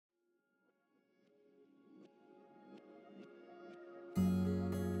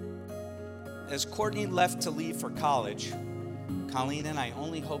As Courtney left to leave for college, Colleen and I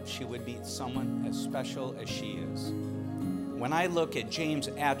only hoped she would meet someone as special as she is. When I look at James'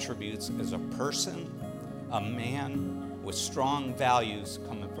 attributes as a person, a man with strong values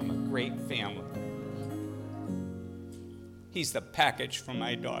coming from a great family, he's the package for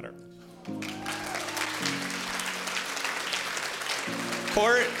my daughter.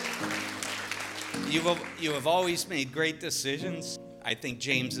 Court, you have always made great decisions. I think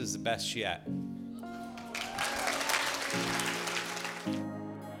James is the best yet.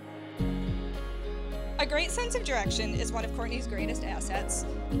 A great sense of direction is one of Courtney's greatest assets,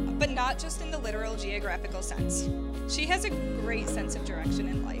 but not just in the literal geographical sense. She has a great sense of direction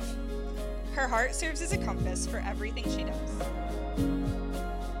in life. Her heart serves as a compass for everything she does.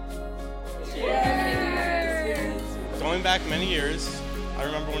 Cheers! Going back many years, I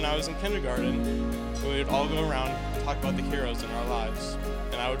remember when I was in kindergarten, we would all go around and talk about the heroes in our lives,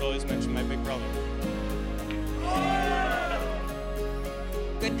 and I would always mention my big brother.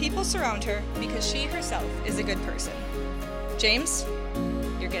 Good people surround her because she herself is a good person. James,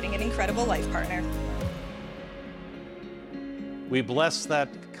 you're getting an incredible life partner. We bless that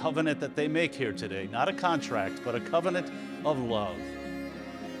covenant that they make here today, not a contract, but a covenant of love.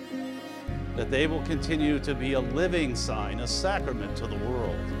 That they will continue to be a living sign, a sacrament to the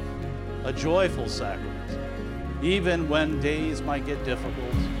world, a joyful sacrament, even when days might get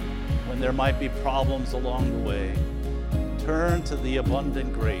difficult, when there might be problems along the way. Turn to the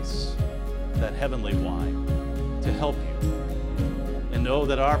abundant grace, that heavenly wine, to help you. And know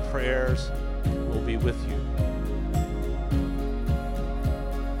that our prayers will be with you.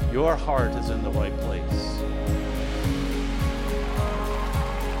 Your heart is in the right place.